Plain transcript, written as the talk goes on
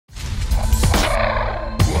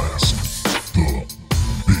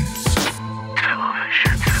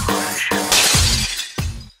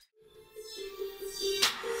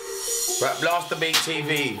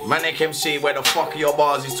BlastTheBeatTv, Manek MC, where the fuck are your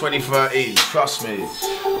bars is 2013, trust me.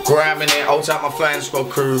 Grime in it, out out my flying squad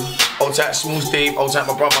crew, out out Small Steve, out out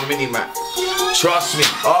my brother Mini Mac. Trust me,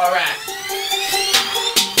 alright.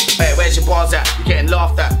 Hey, where's your bars at? You're getting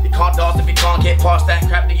laughed at. You can't dance if you can't get past that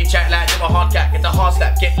crap that you chat like. Do a hard cat, get the hard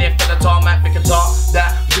slap, get left on the tarmac, we can talk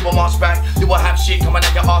that. Do a march back, do a have shit, come on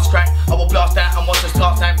at your ass crack. I will blast that and watch the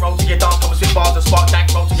start tank. Roll to your dance, come and spit bars and spark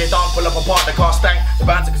tank. Roll to your dance, pull up apart the car stank. The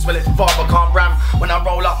bands can smell it from far but can't ram. When I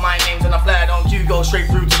roll up my names and I fly on cue, go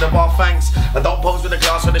straight through to the bar, thanks. I don't pose with a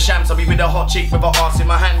glass for the shams, I'll be with a hot chick with a arse in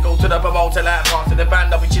my hand. Go to the promoter like part of the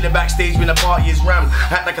band, I'll be chilling backstage when the party is rammed.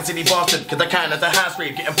 Act like a city bastard, cause I can as a house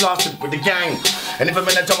rave, getting blasted with the gang. And if I'm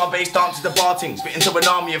in a drum my bass dance to the bar ting, spit into an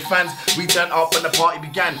army of fans. We turn up when the party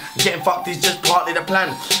began. Getting fucked is just partly the plan.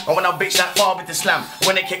 And when I bitch that far with the slam,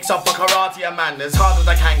 when it kicks off a karate a man, as hard as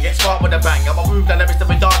I can, get sparked with a bang. I'm a move than the rest of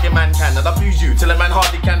a dark man can, and I fuse you till a man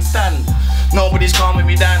hardly can stand. Nobody's calming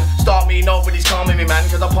me down, start me, nobody's calming me man,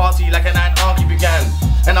 cause I party like an anarchy began.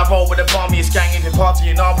 And I roll with the palmiest gang, if you're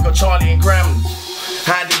partying now we got Charlie and Graham.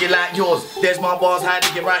 How did you like yours? There's my bars, how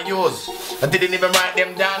did you write yours? I didn't even write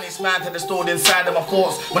them down, it's mad to the stored inside of my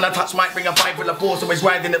thoughts. When I touch mic, bring a fight full of force, always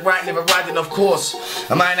riding it right, never riding of course.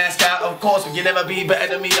 A man ass out, of course, but you never be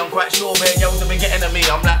better than me, I'm quite sure. Where girls have been getting to me,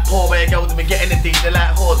 I'm like poor, where girls have been getting to these, they're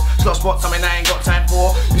like whores. Got spots, something I ain't got time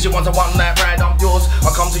for, cause you want a one night ride, I'm yours,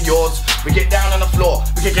 I'll come to yours. We get down on the floor,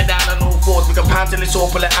 we can get down on all fours, we can pound till it's all,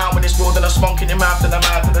 pull it out when it's raw, then I spunk in your mouth and I'm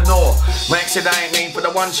out to the door. Mike said I ain't made for the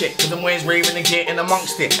one chick, cause I'm always raving and getting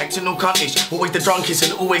amongst it. Acting all cuntish, always the drunkest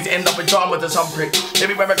and always end up in drama to some prick.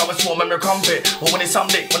 Everywhere I go I swarm and recomp it, or when it's some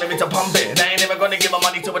dick, when I'm to pump it. They ain't never gonna give my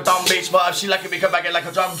money to a dumb bitch, but if she like it we can bag it like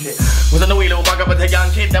a drum kit. Was a wee little bugger with a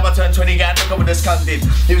young kid, never turned 20 guy, look over the skunk did.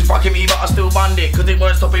 He was fucking me but I still bund it, cause it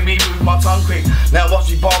weren't stopping me with my tongue quick. Now watch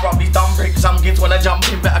me bar up these dumb pricks, some kids when I jump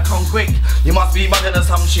in better come quick. You must be mother than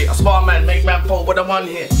some shit, a smart man, make man fall with a one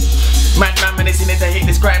hit. Man menacing it to hit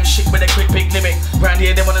this grime shit with a quick pick limit. Round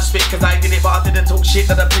here they wanna spit cause I did it, but I didn't talk shit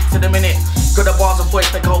that I picked to the minute. Got the bars of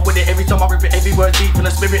voice that go with it, every time I rip it, every word deep in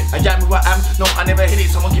the spirit. I am who I am, no I never hit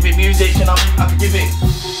it, someone give it music and I can give it.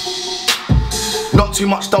 Not too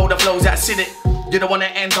much though, the flow's acidic. You don't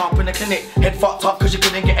wanna end up in the clinic, head fucked up cause you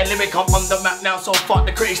couldn't get a lyric. I'm on the map now, so fuck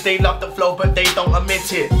the critics, they love the flow but they don't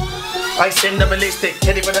admit it. I send them ballistic,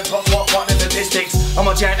 Teddy with the top spot, part the statistics. I'm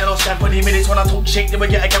a giant and I'll stand 20 minutes when I talk shit, then we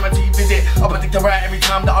get a guaranteed visit. I predict the right every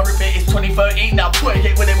time that I repeat, it's 2013 now. Boy,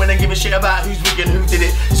 get with it when they give a shit about who's wigging, who did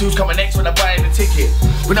it. So who's coming next when I buy the ticket.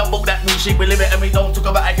 We don't book that new shit, we live it and we don't talk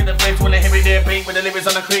about acting the flex when they hear it there beat. With the lyrics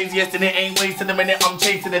on the craziest and it ain't wasting a minute, I'm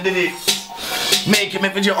chasing the lyrics. Making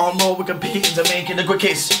it video on roll, we competing to making the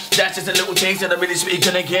quickest. That's just a little taste of the really sweet,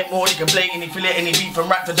 you gonna get more. You can blatantly feel it, any beat from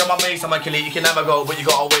rap to drum and bass. I'ma kill it, you can never go, but you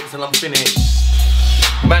gotta wait till I'm finished.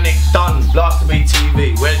 Manek done,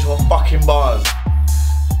 BlastTheBeatTv, where's your fucking bars?